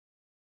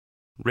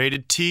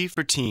Rated T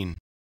for teen.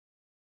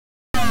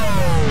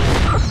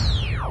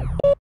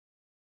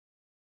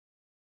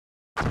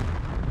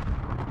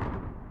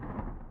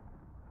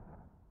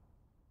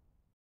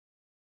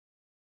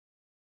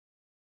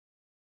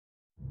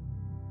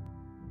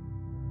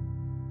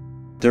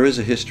 There is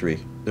a history.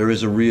 There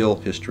is a real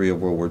history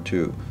of World War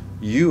II.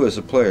 You as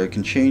a player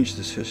can change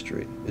this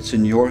history. It's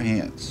in your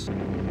hands.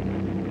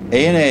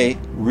 A&A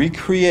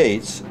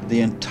recreates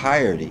the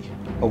entirety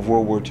of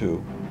World War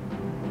II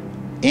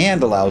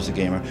and allows the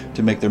gamer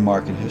to make their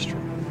mark in history.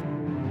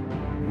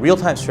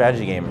 Real-time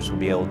strategy gamers will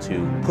be able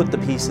to put the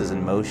pieces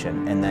in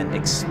motion and then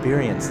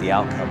experience the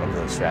outcome of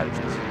those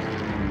strategies.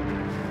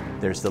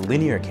 There's the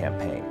linear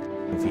campaign.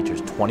 It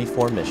features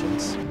 24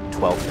 missions,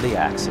 12 for the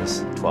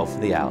Axis, 12 for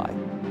the Allied.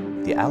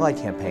 The Allied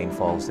campaign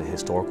follows the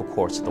historical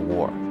course of the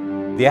war.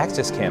 The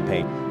Axis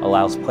campaign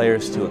allows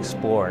players to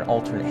explore an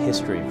alternate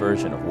history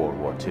version of World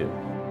War II.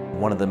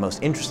 One of the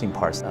most interesting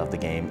parts of the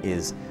game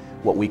is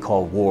what we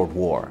call World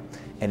War,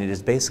 and it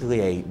is basically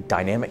a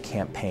dynamic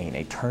campaign,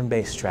 a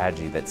turn-based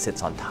strategy that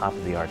sits on top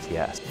of the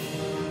RTS.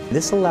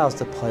 This allows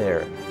the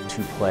player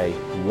to play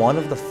one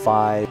of the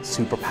 5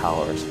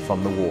 superpowers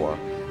from the war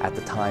at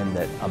the time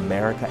that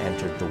America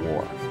entered the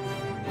war.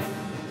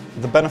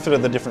 The benefit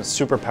of the different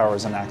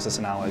superpowers in Axis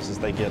and Allies is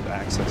they get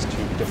access to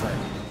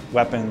different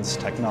weapons,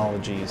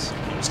 technologies,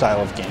 style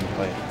of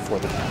gameplay for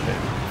the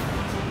campaign.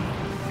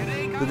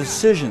 The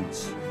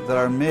decisions that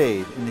are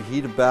made in the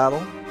heat of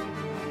battle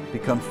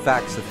become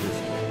facts of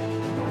history.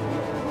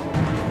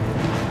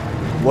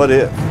 What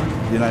if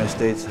the United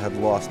States had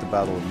lost the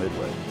Battle of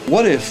Midway?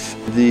 What if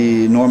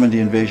the Normandy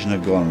invasion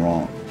had gone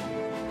wrong?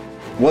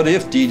 What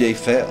if D-Day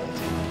failed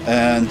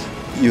and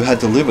you had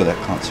to live with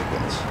that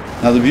consequence?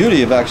 Now the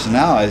beauty of Axis and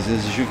Allies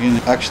is you can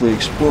actually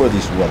explore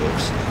these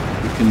what-ifs.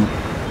 You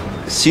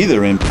can see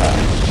their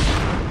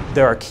impact.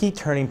 There are key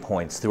turning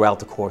points throughout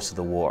the course of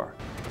the war,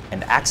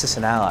 and Axis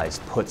and Allies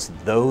puts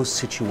those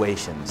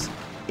situations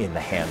in the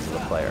hands of the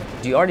player.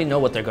 You already know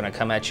what they're going to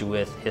come at you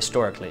with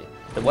historically,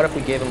 but what if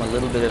we gave them a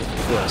little bit of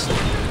twist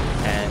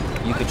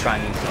and you could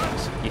try new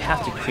things? You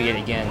have to create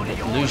again the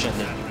illusion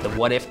that the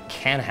what if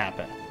can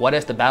happen. What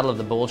if the Battle of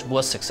the Bulge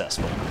was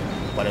successful?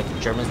 What if the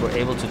Germans were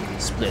able to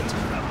split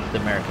the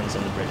Americans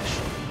and the British?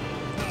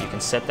 You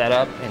can set that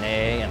up in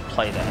AA and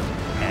play that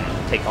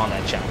and take on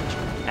that challenge.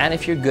 And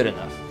if you're good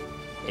enough,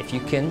 if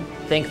you can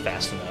think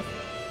fast enough,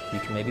 you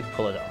can maybe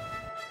pull it off.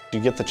 You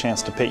get the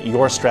chance to pit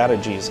your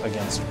strategies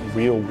against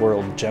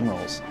real-world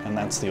generals, and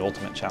that's the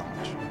ultimate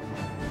challenge.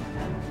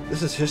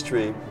 This is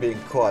history being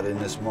caught in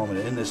this moment,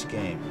 in this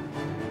game.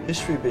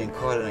 History being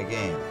caught in a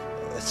game.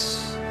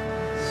 It's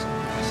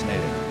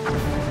fascinating.